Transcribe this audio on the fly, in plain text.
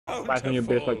Back on your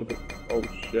bitch like a... Oh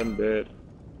shit, I'm dead.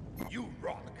 You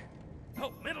rock.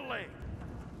 Help middle lane.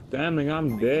 Damn it,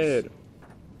 I'm dead.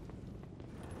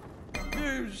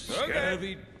 You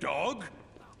scurvy dog.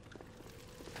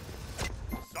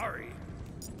 Sorry.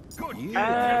 Good.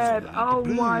 Ed, oh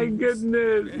my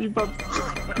goodness. You got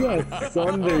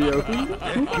thunder, yo.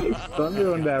 Who got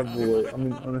thunder on that boy? I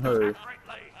mean, on her.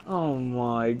 Oh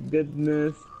my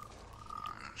goodness.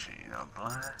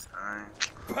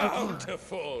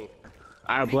 Bountiful.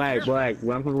 Alright, black.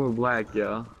 Well, I'm talking with black,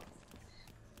 yo.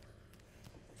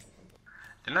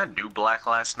 Didn't I do black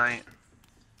last night?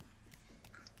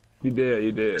 You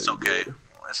did. It's okay.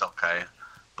 It's okay.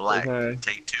 Black, Okay.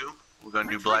 take two. We're gonna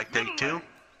do black, take two.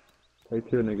 Take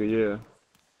two, nigga, yeah.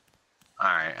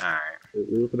 Alright.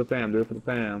 Do it for the fam, Do it for the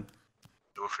fam.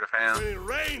 It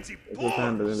rains, he Do it for the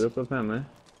fam, do it for the fam, man.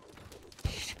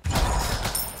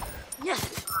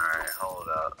 Alright, hold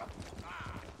up.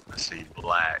 Let's see,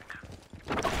 black.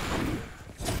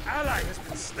 Ally has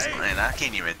been slain. Man, I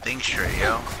can't even think straight,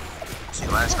 yo. See,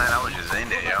 last night I was just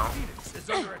in it, yo. Is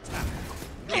under attack.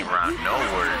 Came around no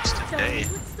words today.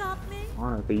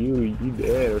 Honestly, you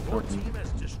dead or Your something. team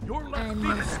has just your left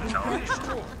Phoenix has been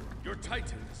destroyed. Your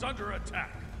Titan is under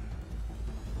attack.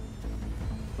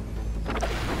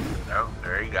 Oh,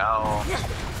 there you go.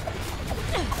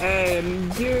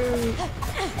 And dude,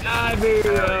 dude,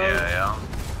 Yeah, yo.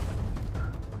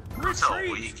 I'm so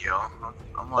weak, yo.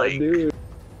 I'm like, dude.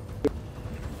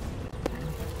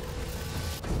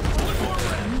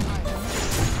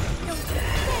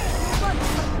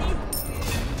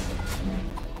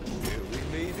 We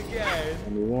meet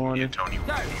again. yeah, Tony, we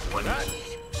won.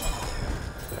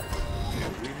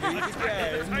 We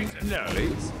meet again. No,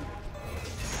 please.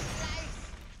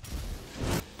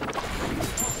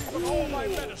 All my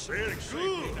medicine. Very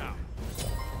good. Now.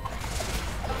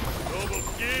 Double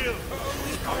kill.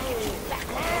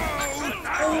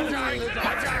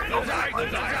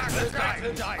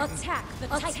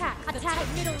 Attack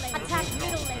middle lane. Attack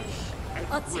middle lane.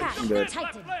 Attack the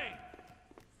Titan.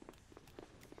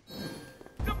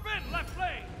 Defend left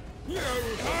lane.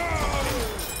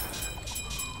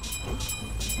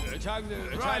 Attack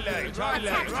right lane.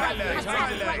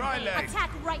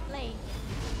 Attack right lane.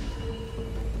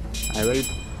 Alright,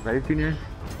 ready, Junior?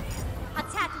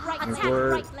 Attack right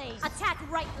lane. Attack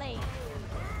right lane.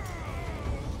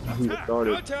 He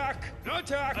started. Attack!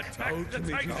 Attack!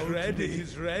 Ultimate is ready.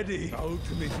 He's ready.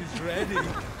 Ultimate is ready.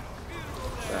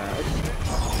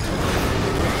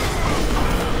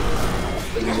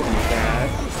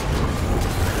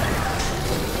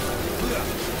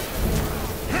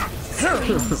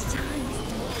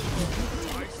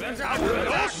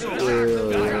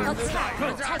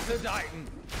 Attack the Titan.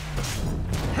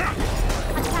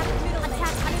 Attack middle.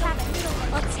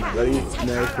 Attack Ready? the Titan.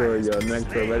 Next door, yo.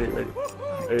 Next door, ready?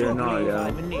 Ready or not, yo?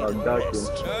 I'll duck you.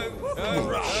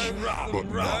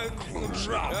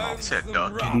 Said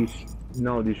ducky.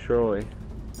 No, destroy.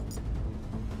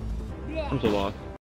 I'm so lost.